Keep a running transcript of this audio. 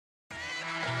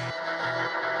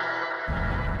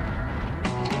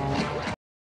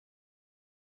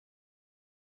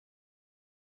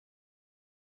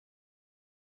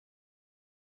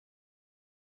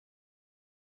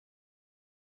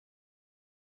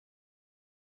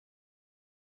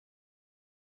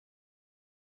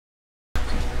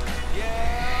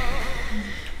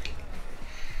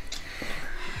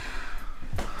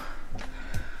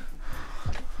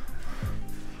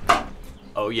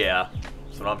Oh yeah,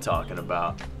 that's what I'm talking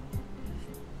about.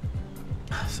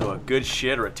 So a good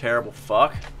shit or a terrible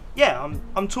fuck? Yeah,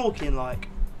 I'm talking like,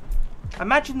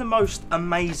 imagine the most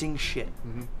amazing shit.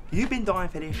 You've been dying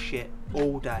for this shit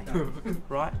all day,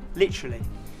 right? Literally.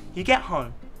 You get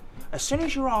home, as soon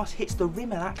as your ass hits the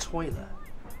rim of that toilet,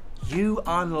 you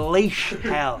unleash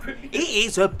hell. It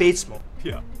is abysmal.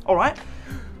 Yeah. Alright?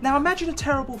 Now imagine a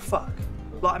terrible fuck.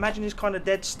 Like imagine this kind of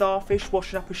dead starfish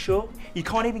washing up ashore. You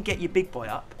can't even get your big boy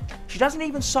up. She doesn't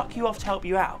even suck you off to help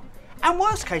you out. And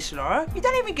worst case scenario, you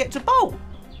don't even get to bowl.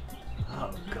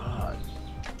 Oh god.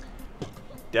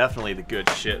 Definitely the good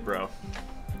shit, bro.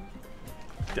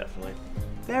 Definitely.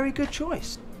 Very good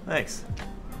choice. Thanks.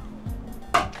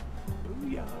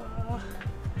 Booyah.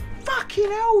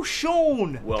 Fucking hell,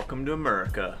 Sean! Welcome to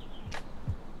America.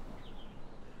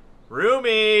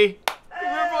 Rumi! Come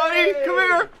here, buddy! Come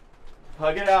here!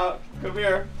 Hug it out. Come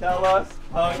here. Tell us.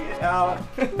 Hug it out.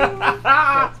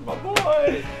 That's my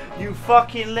boy. You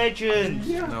fucking legend!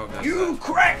 No, guys, You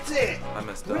cracked it! I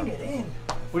messed Bring up. it in.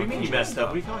 What do you mean you messed up?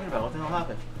 What are you talking about? What the hell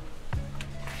happened?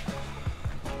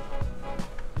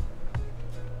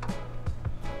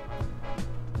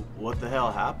 What the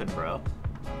hell happened, bro?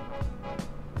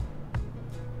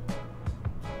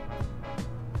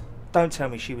 Don't tell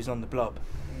me she was on the blob.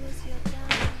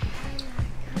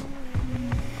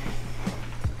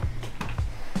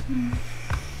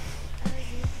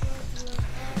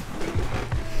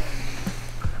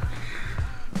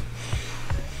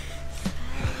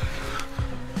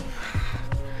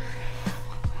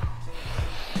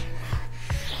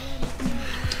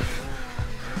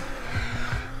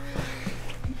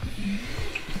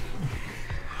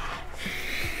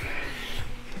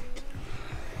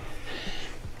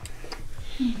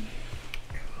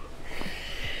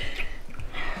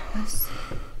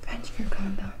 Thank you for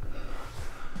coming down.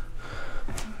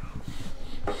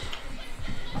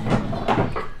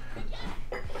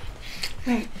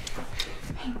 Wait.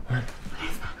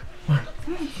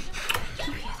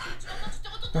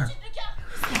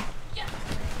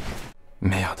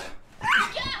 Merde.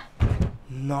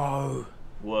 No.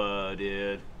 What,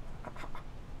 dude?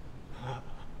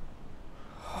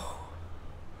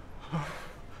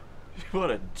 What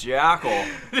a jackal.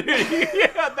 Dude, you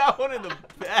had that one in the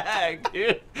bag,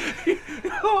 dude.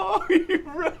 Oh, you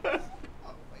ran.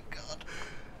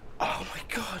 Oh my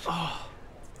god. Oh,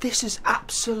 this is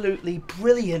absolutely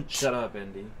brilliant. Shut up,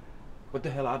 Andy. What the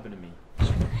hell happened to me?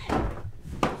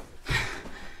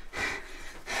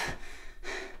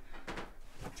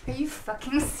 Are you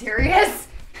fucking serious?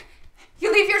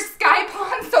 You leave your sky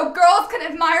pond so girls can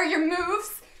admire your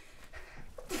moves?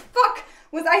 What the fuck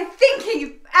was I thinking,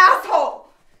 you asshole?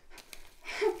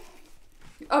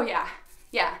 Oh yeah,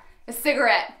 a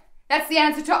cigarette. That's the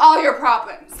answer to all your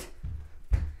problems.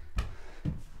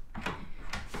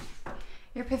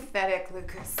 You're pathetic,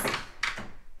 Lucas.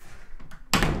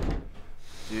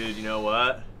 Dude, you know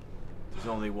what? There's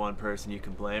only one person you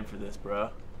can blame for this, bro.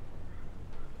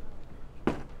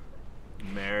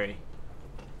 Mary.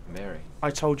 Mary. I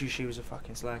told you she was a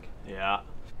fucking slag. Yeah.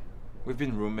 We've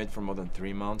been roommates for more than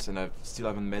 3 months and I still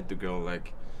haven't met the girl.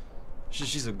 Like,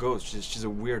 she's a ghost. She's a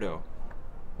weirdo.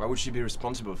 Why would she be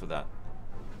responsible for that?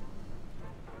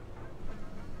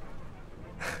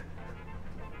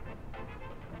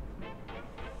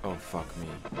 Oh, fuck me.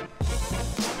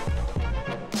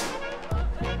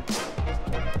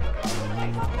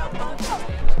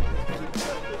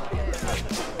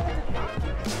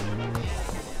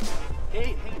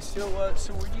 Hey, so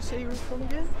where'd you say you were from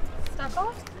again?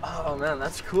 Stockholm? Oh man,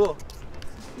 that's cool.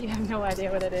 You have no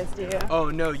idea what it is, do you? Oh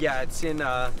no, yeah, it's in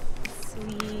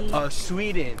Sweet.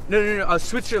 Sweden. No,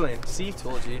 Switzerland. See,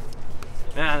 told you.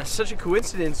 Man, it's such a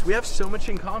coincidence. We have so much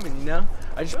in common, you know?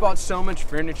 I just bought so much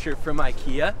furniture from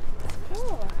IKEA.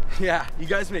 Cool. Yeah, you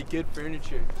guys make good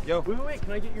furniture. Yo, Wait,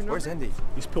 can I get your number? where's Andy?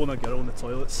 He's pulling a ghetto in the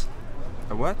toilets.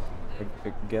 A what?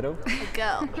 A ghetto? A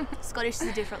girl. Scottish is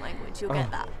a different language, you'll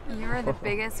get that. You're the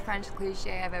biggest French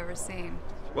cliche I've ever seen.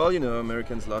 Well, you know,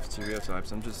 Americans love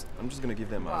stereotypes. I'm just gonna give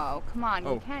them Whoa, come on,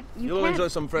 Oh, you can't. you'll enjoy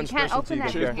some French you can't specialty. open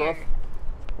that Cheers, in bro. here.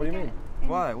 What do you mean?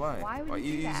 Why? Why would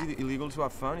you do Is that? it illegal to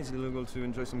have fun? Is it illegal to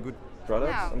enjoy some good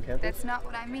products on No, campus? that's not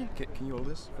what I mean. Can you hold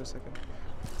this for a second?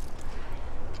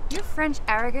 Your French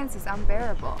arrogance is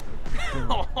unbearable.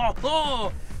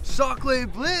 Oh,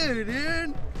 chocolate bleu,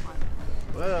 dude.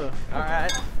 Whoa,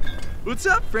 alright. What's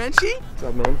up, Frenchie? What's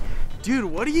up, man? Dude,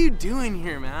 what are you doing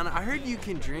here, man? I heard you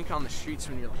can drink on the streets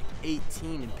when you're like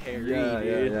 18 in Paris,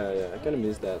 dude. yeah. I kind of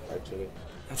miss that, actually.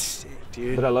 That's sick,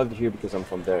 dude. But I love it here because I'm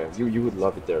from there. You would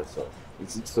love it there, so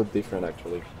it's so different,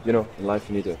 actually. You know, in life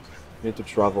you need to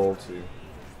travel to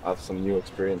have some new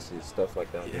experiences, stuff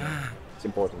like that. Yeah. It's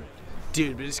important.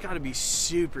 Dude, but it's gotta be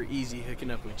super easy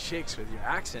hooking up with chicks with your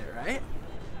accent, right?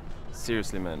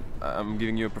 Seriously, man. I'm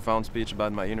giving you a profound speech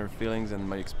about my inner feelings and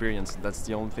my experience. That's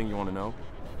the only thing you want to know?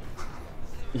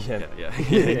 Yeah,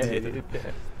 indeed.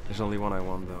 There's only one I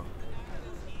want, though.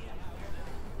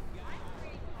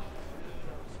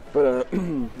 But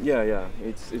yeah,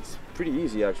 it's pretty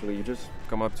easy actually. You just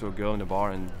come up to a girl in a bar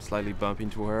and slightly bump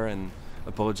into her and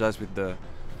apologize with the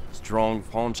strong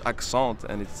French accent,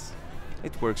 and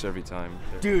it works every time.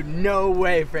 Dude, no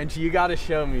way, Frenchie. You gotta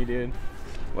show me, dude.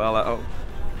 Well, oh,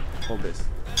 hold this.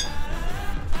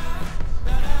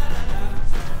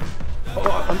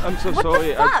 Oh, I'm so What sorry.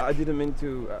 the fuck? I didn't mean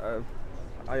to.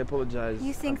 I apologize.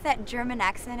 You think that German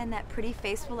accent and that pretty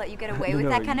face will let you get away with No,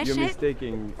 that kind of you're shit?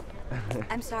 mistaking.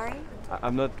 I'm sorry?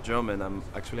 I'm not German. I'm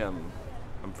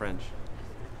French.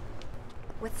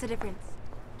 What's the difference?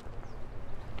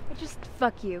 Just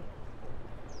fuck you.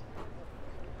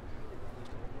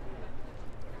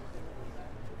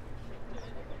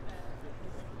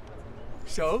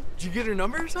 So, did you get her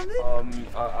number or something?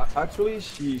 Actually,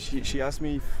 she asked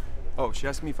me. She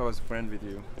asked me if I was a friend with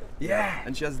you. Yeah.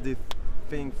 And she has the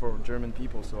thing for German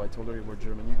people, so I told her you were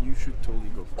German. You should totally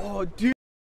go for it. Oh, dude.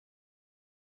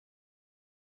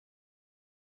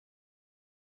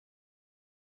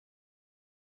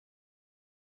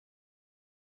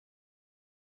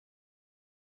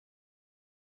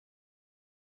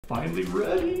 Finally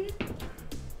ready.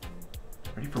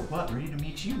 Ready for what? Ready to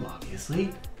meet you,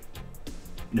 obviously.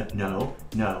 No.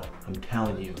 I'm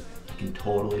telling you, he can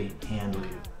totally handle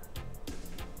you.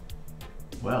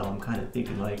 Well, I'm kind of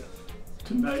thinking like,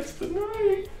 tonight's the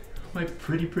night. My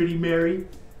pretty Mary.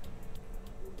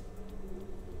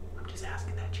 I'm just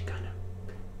asking that you kind of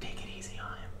take it easy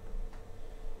on him.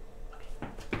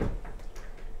 Okay.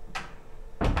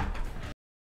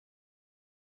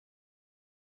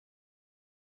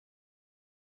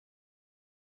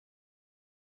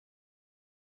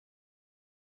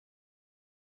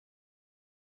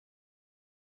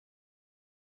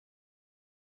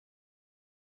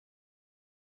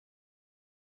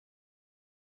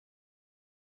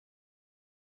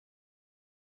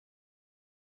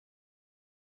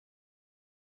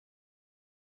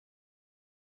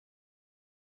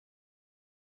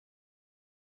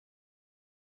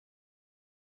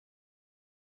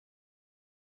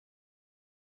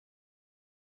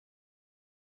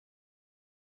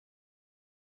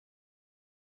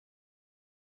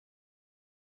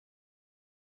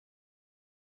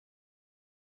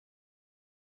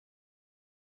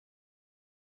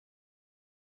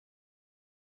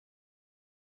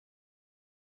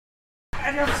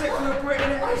 I have sex with a Brit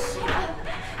in it.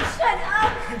 Shut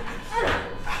up!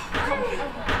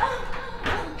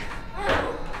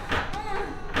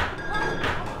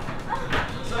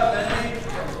 What's up, Bethany?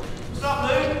 What's up,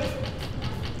 Luke?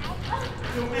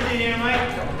 You're busy here,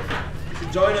 mate. You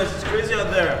should join us. It's crazy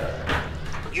out there.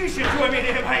 You should join me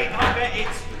here, mate. I bet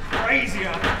it's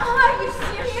crazier. Oh, are you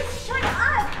serious? Shut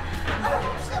up!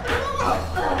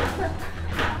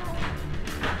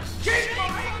 Keep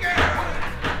moving, girl.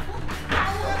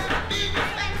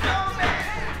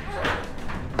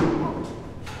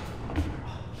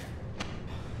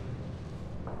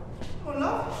 Oh,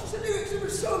 love, the lyrics were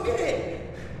so good.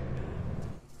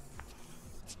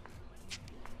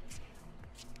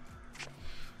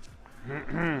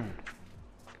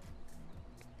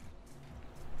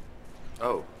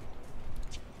 Oh.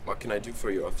 What can I do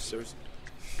for you, officers?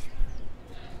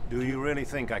 Do you really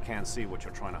think I can't see what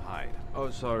you're trying to hide? Oh,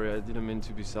 sorry, I didn't mean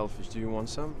to be selfish. Do you want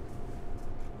some?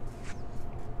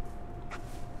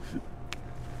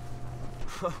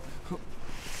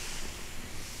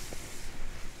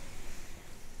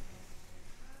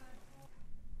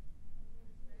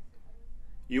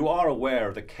 You are aware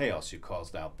of the chaos you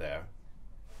caused out there.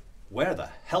 Where the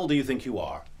hell do you think you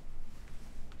are?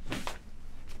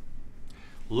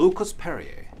 Lucas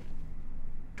Perrier,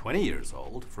 20 years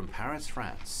old, from Paris,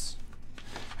 France.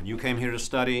 And you came here to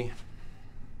study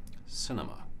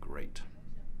cinema. Great.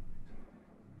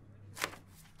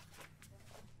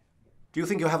 Do you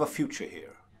think you have a future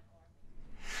here?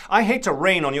 I hate to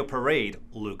rain on your parade,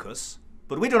 Lucas,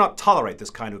 but we do not tolerate this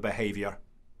kind of behavior.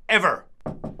 Ever.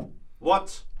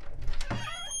 What?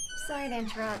 Sorry to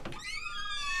interrupt.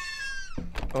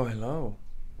 Oh, hello.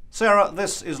 Sarah,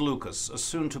 this is Lucas, a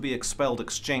soon-to-be expelled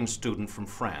exchange student from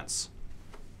France.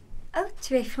 Oh,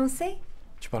 tu es français?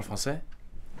 Tu parles français?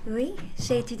 Oui,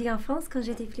 j'ai étudié en France quand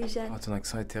j'étais plus jeune. Oh, ton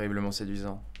accent est terriblement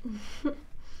séduisant.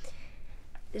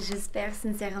 J'espère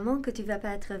sincèrement que tu vas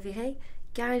pas être viré,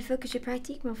 car il faut que je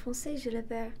pratique mon français, je le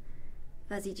perds.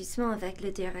 Vas-y doucement avec le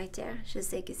directeur. Je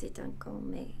sais que c'est un con,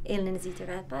 mais il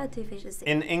n'hésitera pas à te faire, je sais.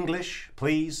 In English,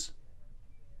 please.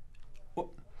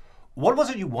 What was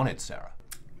it you wanted, Sarah?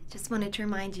 Just wanted to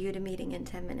remind you the meeting in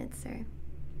 10 minutes, sir.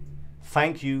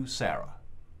 Thank you, Sarah.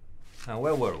 Now,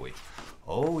 where were we?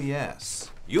 Oh,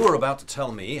 yes. You were about to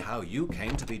tell me how you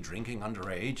came to be drinking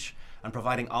underage and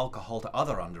providing alcohol to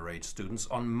other underage students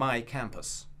on my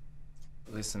campus.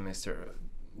 Listen, Mr.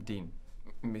 Dean.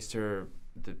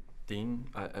 Dean,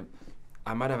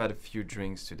 I might have had a few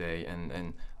drinks today,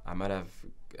 and I might have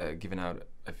given out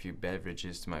a few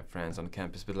beverages to my friends on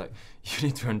campus, but like, you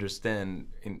need to understand,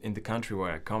 in the country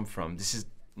where I come from, this is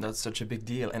not such a big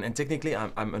deal. And technically,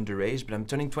 I'm underage, but I'm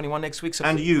turning 21 next week, so...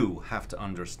 And you have to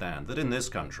understand that in this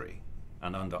country,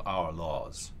 and under our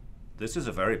laws, this is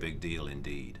a very big deal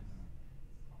indeed.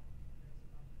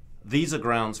 These are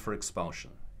grounds for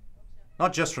expulsion.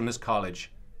 Not just from this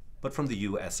college, but from the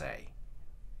USA.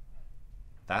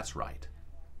 That's right.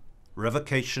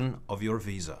 Revocation of your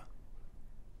visa.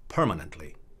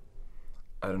 Permanently.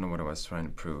 I don't know what I was trying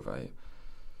to prove.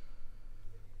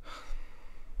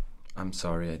 I'm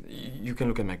sorry. You can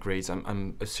look at my grades.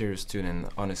 I'm a serious student.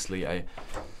 Honestly,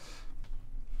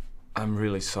 I'm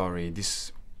really sorry.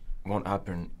 This won't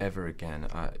happen ever again.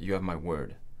 You have my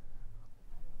word.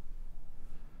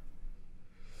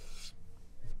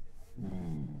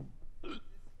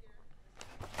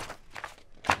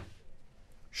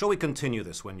 Shall we continue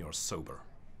this when you're sober?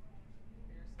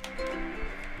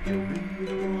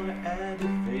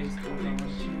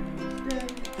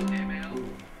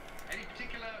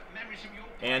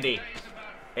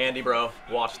 Andy, bro,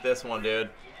 watch this one, dude.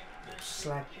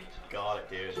 Slack. Got it,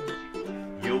 dude.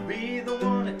 You'll be the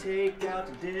one to take out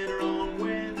to dinner on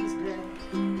Wednesday.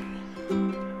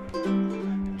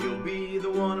 You'll be the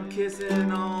one I'm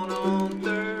kissing on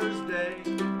Thursday.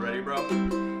 Ready, bro?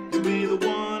 You'll be the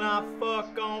one I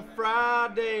fuck on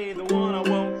Friday, the one I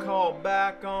won't call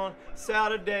back on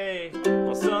Saturday.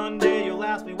 On Sunday, you'll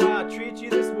ask me why I treat you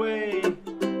this way.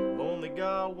 I've only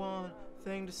got one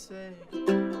thing to say.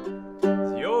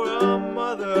 You're a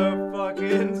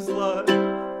motherfucking slut.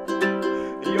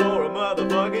 You're a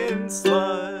motherfucking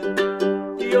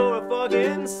slut. You're a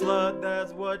fucking slut.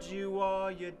 That's what you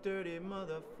are, you dirty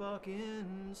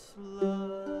motherfucking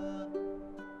slut.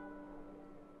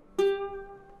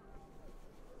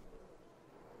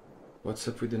 What's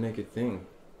up with the naked thing?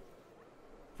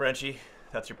 Frenchie,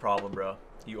 that's your problem, bro.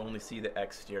 You only see the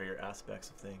exterior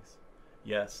aspects of things.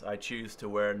 Yes, I choose to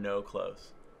wear no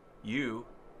clothes. You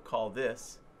call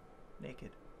this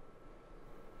naked.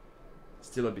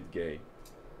 Still a bit gay.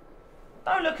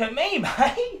 Don't look at me,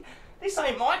 mate. This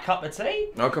ain't my cup of tea.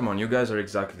 Oh, come on. You guys are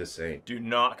exactly the same. Do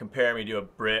not compare me to a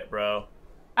Brit, bro.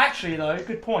 Actually, though,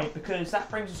 good point, because that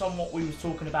brings us on what we was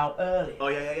talking about earlier. Oh,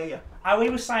 yeah. And we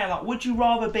were saying, like, would you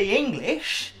rather be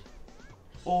English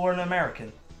or an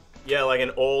American? Yeah, like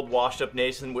an old, washed-up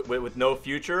nation with no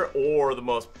future, or the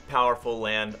most powerful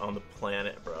land on the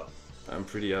planet, bro. I'm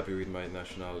pretty happy with my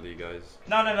nationality, guys.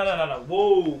 No.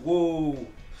 Whoa.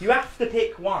 You have to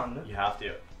pick one. You have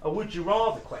to. A would you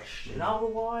rather question,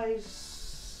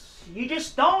 otherwise you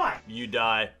just die. You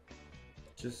die.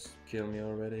 Just kill me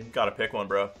already. Gotta pick one,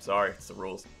 bro. Sorry, it's the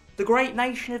rules. The great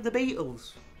nation of the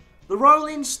Beatles. The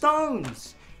Rolling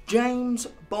Stones. James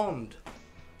Bond.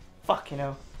 Fucking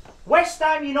hell. West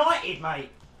Ham United, mate.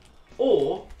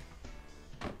 Or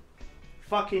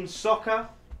fucking soccer.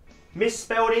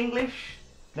 Misspelled English.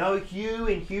 No hue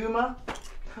in humour.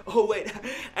 Oh wait,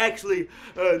 actually,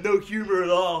 no humour at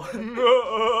all.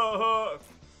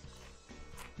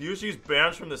 UC's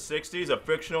bands from the 60s, a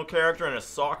fictional character and a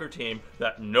soccer team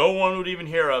that no one would even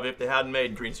hear of if they hadn't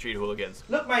made Green Street Hooligans.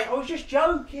 Look, mate, I was just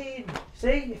joking. See,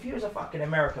 if you was a fucking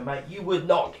American, mate, you would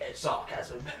not get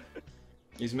sarcasm.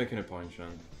 He's making a point,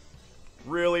 Sean.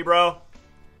 Really, bro?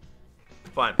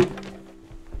 Fine.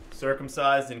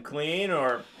 Circumcised and clean,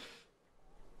 or...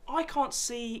 I can't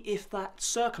see if that's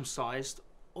circumcised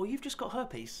or you've just got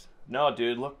herpes. No,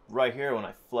 dude, look right here when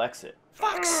I flex it.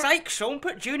 Fuck's sake, Sean,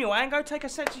 put Junior and go take a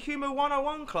sense of humour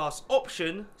 101 class.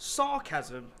 Option,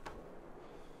 sarcasm.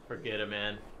 Forget it,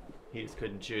 man. He just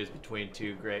couldn't choose between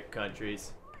two great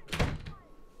countries.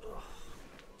 Ugh.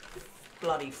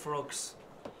 Bloody frogs.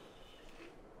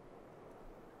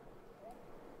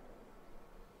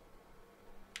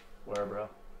 Where, bro?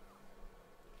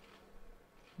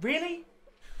 Really?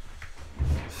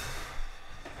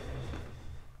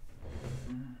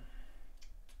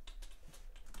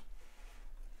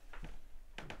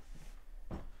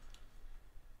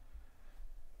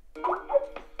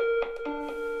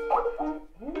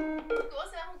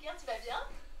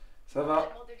 Ça va.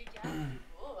 Tellement délicat,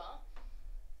 beau, hein.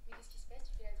 Mais qu'est-ce qui se passe?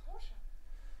 Tu fais la tronche?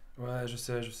 Ouais, je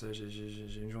sais,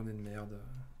 j'ai une journée de merde.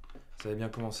 Ça avait bien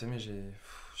commencé, mais je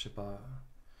sais pas.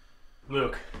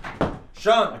 Luke,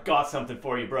 Sean! I got something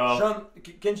for you, bro. Sean,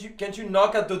 can't you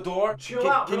knock at the door? Chill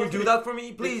out, Can bro. you do that for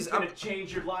me, please? It's gonna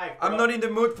change your life, bro. I'm not in the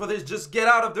mood for this. Just get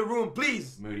out of the room,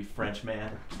 please. Moody French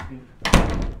man.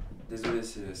 Désolé,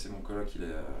 c'est mon coloc, il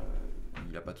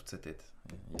a pas toute sa tête.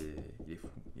 Il est fou.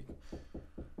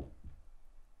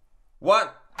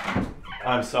 What?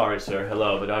 I'm sorry, sir.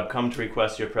 Hello, but I've come to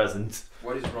request your presence.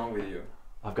 What is wrong with you?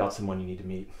 I've got someone you need to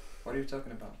meet. What are you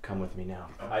talking about? Come with me now.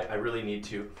 I really need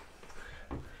to.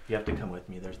 You have to come with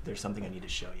me. There's something I need to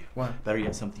show you. What? Better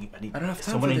yet, something I don't have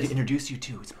time someone for I need this. to introduce you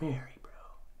to. It's Mary, bro.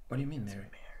 What do you mean, Mary?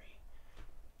 Mary.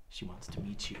 She wants to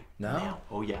meet you. Now?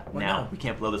 Oh yeah. Why now. not? We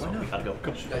can't blow this Why one. not? We gotta go.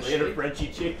 Come Should I later, shake? Frenchie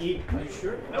chickie. Are you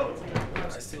sure? No,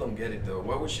 it's I still don't get it though.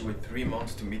 Why would she wait 3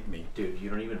 months to meet me? Dude, you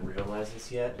don't even realize this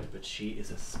yet, but she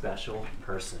is a special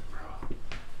person, bro.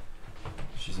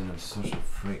 She's a social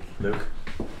freak. Luke,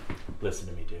 listen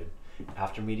to me, dude.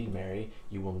 After meeting Mary,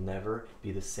 you will never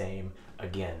be the same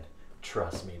again.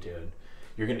 Trust me, dude.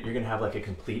 You're gonna have like a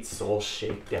complete soul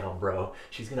shakedown, bro.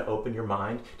 She's gonna open your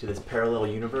mind to this parallel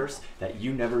universe that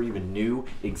you never even knew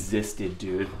existed,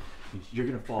 dude. You're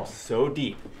gonna fall so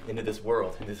deep into this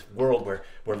world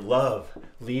where love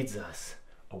leads us.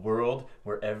 A world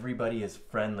where everybody is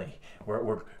friendly,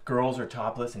 where girls are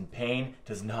topless and pain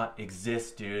does not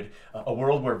exist, dude. A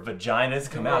world where vaginas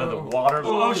come out of the water.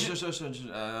 Oh, shit.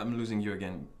 I'm losing you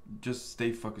again. Just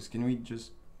stay focused. Can we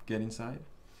just get inside?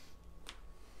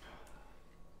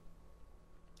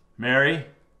 Mary,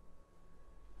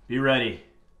 be ready.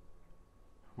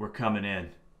 We're coming in.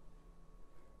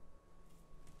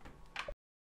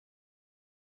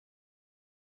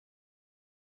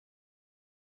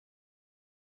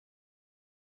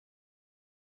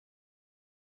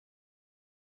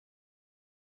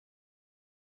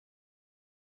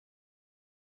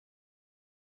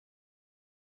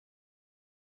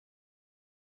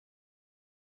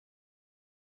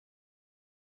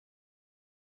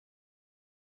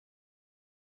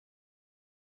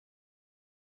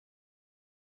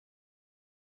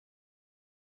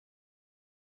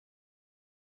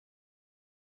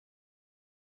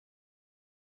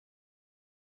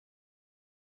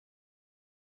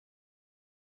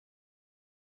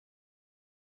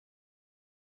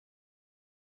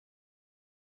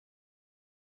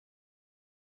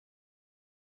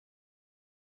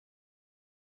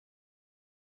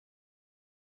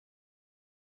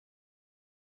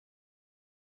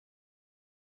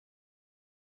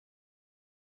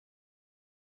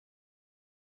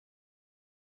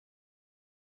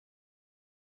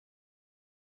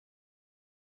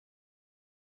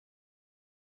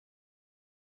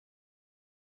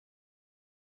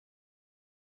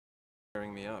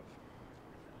 Tearing me up.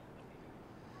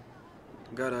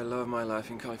 God, I love my life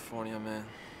in California, man.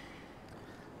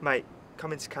 Mate,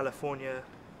 coming to California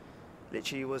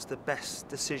literally was the best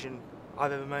decision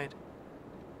I've ever made.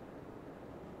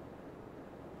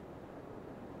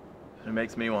 It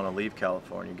makes me want to leave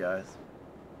California, guys.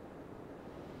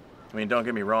 I mean, don't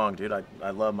get me wrong, dude. I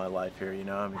love my life here, you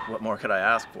know? I mean, what more could I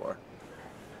ask for?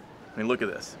 I mean, look at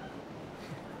this.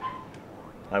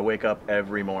 I wake up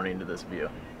every morning to this view.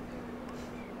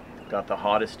 Got the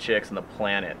hottest chicks on the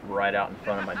planet right out in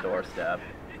front of my doorstep.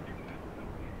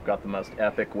 Got the most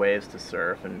epic waves to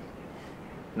surf, and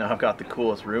now I've got the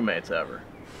coolest roommates ever.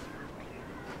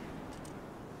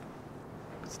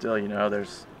 But still, you know,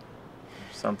 there's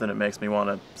something that makes me want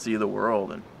to see the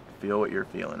world and feel what you're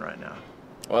feeling right now.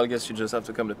 Well, I guess you just have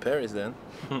to come to Paris then.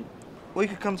 Or you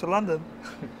could come to London.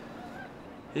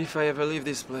 If I ever leave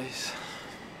this place.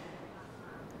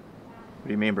 What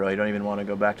do you mean, bro? You don't even want to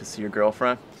go back to see your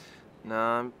girlfriend?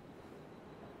 Nah,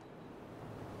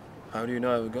 How do you know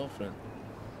I have a girlfriend?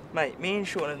 Mate, me and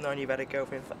Sean have known you've had a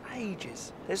girlfriend for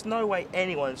ages. There's no way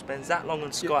anyone spends that long on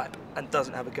Skype and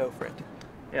doesn't have a girlfriend.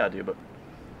 Yeah, dude, but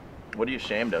what are you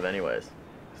ashamed of anyways?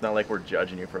 It's not like we're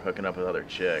judging you for hooking up with other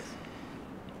chicks.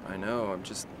 I know,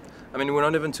 I mean, we're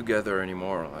not even together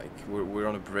anymore. Like, we're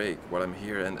on a break while I'm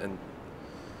here, and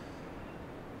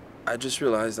I just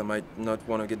realized I might not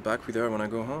want to get back with her when I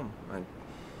go home.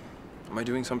 Am I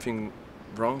doing something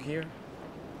wrong here?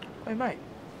 Hey, mate,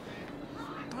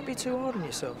 don't be too hard on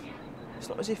yourself. It's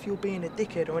not as if you're being a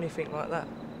dickhead or anything like that.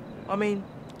 I mean,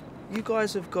 you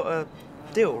guys have got a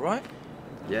deal, right?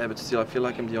 Yeah, but still, I feel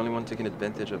like I'm the only one taking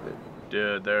advantage of it.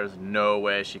 Dude, there's no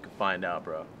way she could find out,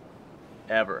 bro.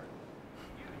 Ever.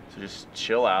 So just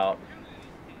chill out,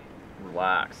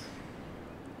 relax.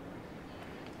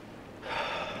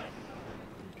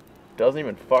 Doesn't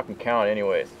even fucking count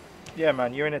anyways. Yeah,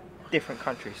 man, you're in a different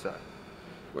country, so.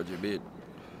 What do you mean?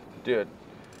 Dude,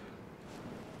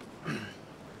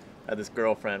 had this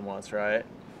girlfriend once, right?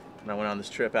 And I went on this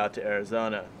trip out to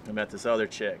Arizona. I met this other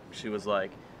chick. She was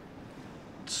like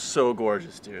so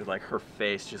gorgeous, dude. Like her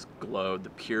face just glowed.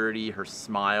 The purity, her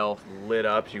smile lit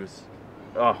up. She was,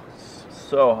 oh,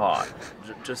 so hot.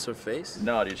 Just her face?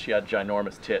 No, dude, she had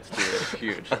ginormous tits, dude. It was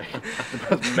huge. Like,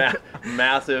 the most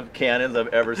massive cannons I've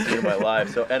ever seen in my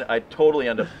life. So, and I totally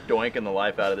end up doinking the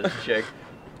life out of this chick.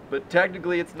 But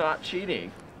technically, it's not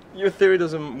cheating. Your theory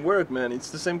doesn't work, man. It's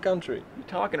the same country. What are you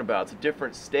talking about? It's a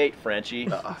different state, Frenchie.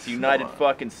 It's the United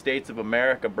fucking States of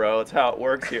America, bro. That's how it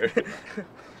works here.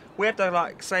 We have the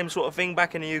like same sort of thing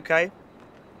back in the UK.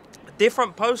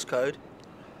 Different postcode,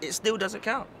 it still doesn't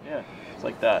count. Yeah, it's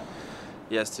like that.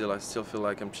 Yeah, I still feel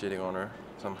like I'm cheating on her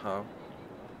somehow.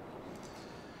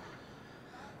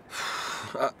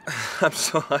 I'm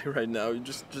so high right now. You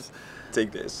just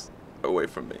take this away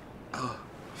from me. Oh.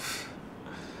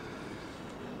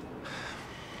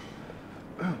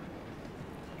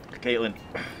 Caitlin,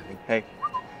 hey.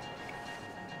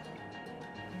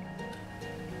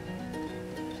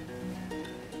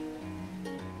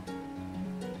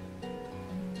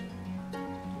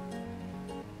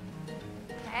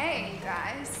 Hey, you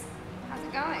guys. How's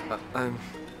it going?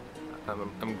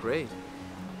 I'm great.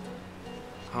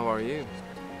 How are you?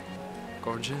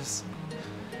 Gorgeous.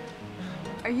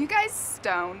 Are you guys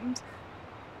stoned?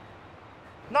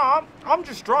 No, I'm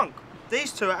just drunk.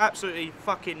 These two are absolutely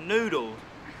fucking noodled.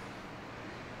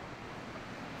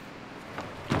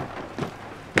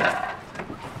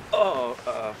 Oh,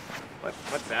 my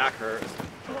back hurts.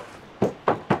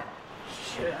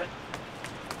 Shit.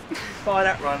 By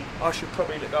that run, I should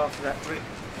probably look after that drink.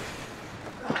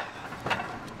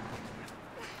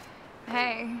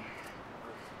 Hey.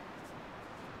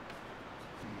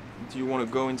 Do you want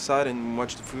to go inside and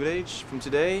watch the footage from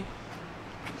today?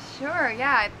 Sure,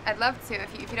 yeah, I'd love to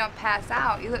if you don't pass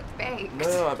out. You look baked.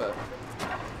 No, I bet.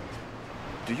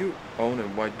 Do you own a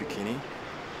white bikini?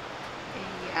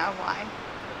 Yeah, why?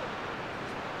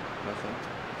 Nothing.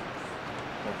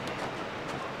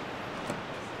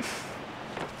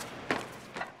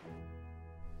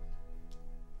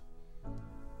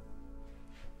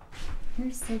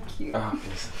 You're so cute. Oh,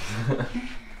 please.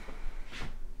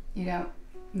 You don't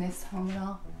miss home at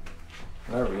all?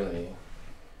 Not really.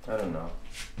 I don't know.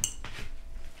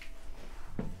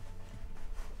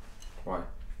 Why?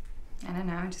 I don't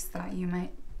know, I just thought you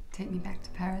might take me back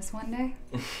to Paris one day.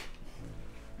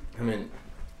 I mean,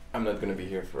 I'm not gonna be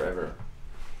here forever.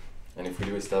 And if we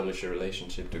do establish a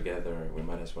relationship together, we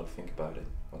might as well think about it.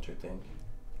 Don't you think?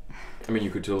 I mean, you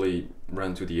could totally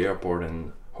run to the airport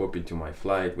and hop into my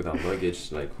flight without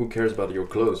luggage. Like, who cares about your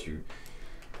clothes?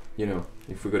 You know,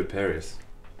 if we go to Paris,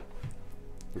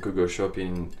 we could go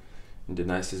shopping in the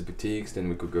nicest boutiques, then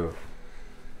we could go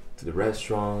to the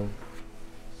restaurant,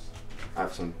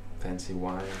 have some fancy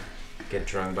wine, get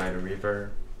drunk by the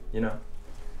river, you know.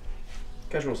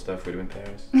 Casual stuff we do in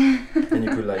Paris. And you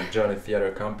could like join a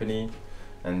theater company,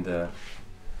 and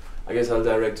I guess I'll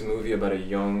direct a movie about a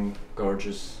young,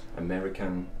 gorgeous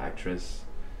American actress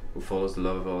who follows the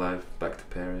love of her life back to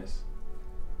Paris.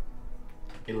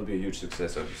 It'll be a huge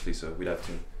success, obviously, so we'd have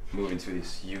to move into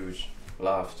this huge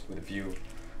loft with a view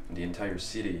on the entire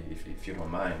city, if you don't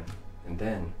mind. And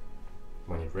then,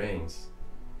 when it rains,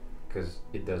 because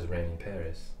it does rain in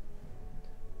Paris,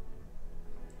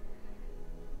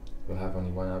 we'll have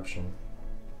only one option.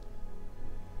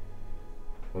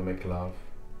 We'll make love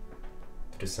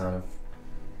to the sound of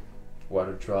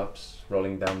water drops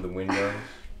rolling down the windows.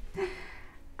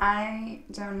 I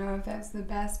don't know if that's the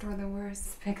best or the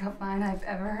worst pickup line I've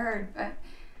ever heard, but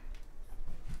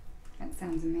that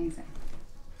sounds amazing.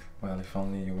 Well, if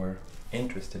only you were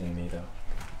interested in me, though.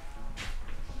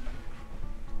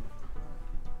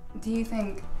 Do you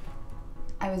think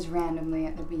I was randomly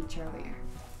at the beach earlier?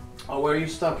 Oh, were you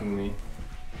stalking me?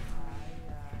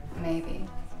 Maybe.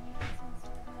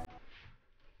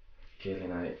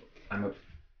 Caitlin, I'm a...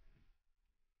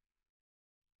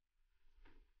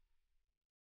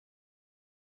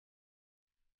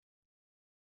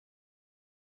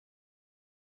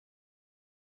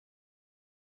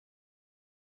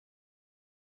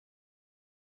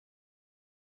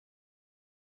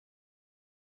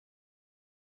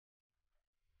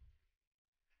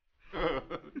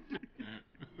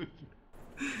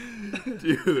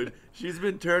 Dude, she's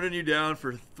been turning you down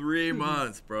for 3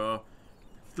 months, bro.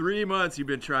 3 months you've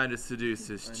been trying to seduce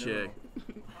this chick.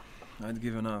 I'd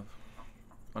given up.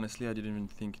 Honestly, I didn't even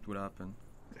think it would happen.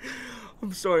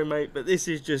 I'm sorry, mate, but this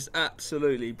is just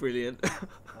absolutely brilliant.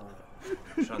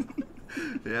 Sean,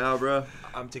 Yeah, bro.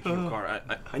 I'm taking your car.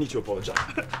 I need to apologize. To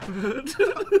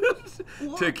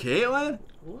Caitlin?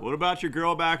 What about your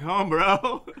girl back home,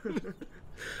 bro?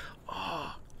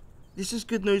 This is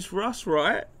good news for us,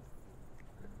 right?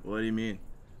 What do you mean?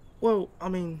 Well, I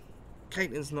mean,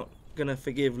 Caitlin's not gonna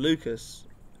forgive Lucas.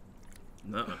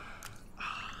 No.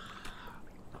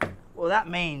 Well, that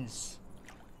means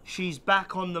she's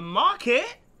back on the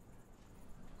market.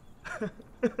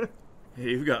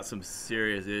 You've got some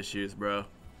serious issues, bro.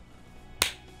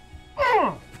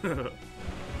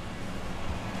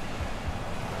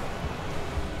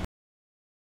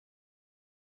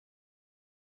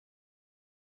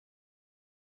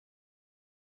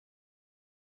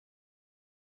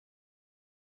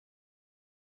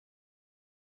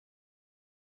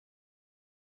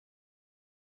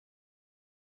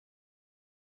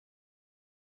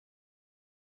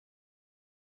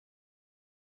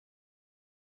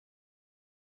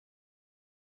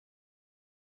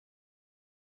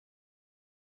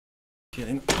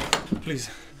 Caitlin, please.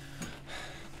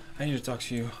 I need to talk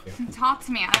to you. Talk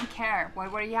to me. I don't care.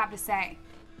 What do you have to say?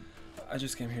 I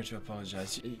just came here to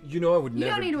apologize. You know I would never.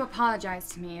 You don't need to apologize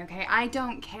to me, okay? I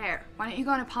don't care. Why don't you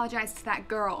go and apologize to that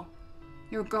girl?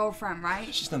 Your girlfriend,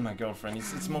 right? She's not my girlfriend.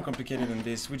 It's more complicated than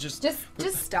this. Just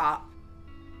stop.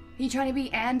 Are you trying to be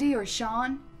Andy or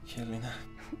Sean? Caitlin.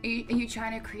 Are you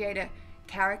trying to create a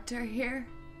character here?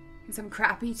 In some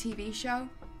crappy TV show?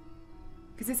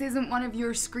 Because this isn't one of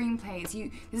your screenplays.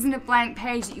 This isn't a blank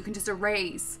page that you can just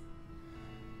erase.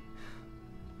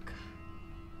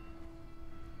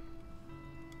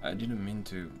 I didn't mean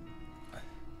to.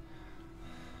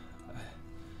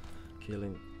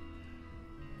 Caitlin.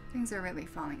 Things are really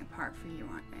falling apart for you,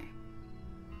 aren't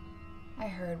they? I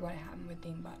heard what happened with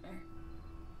Dean Butler.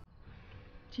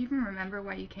 Do you even remember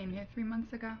why you came here 3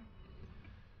 months ago?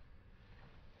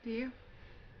 Do you?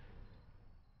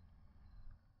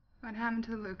 What happened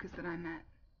to the Lucas that I met?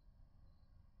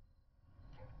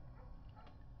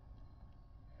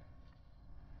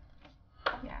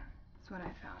 Yeah, that's what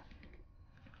I thought.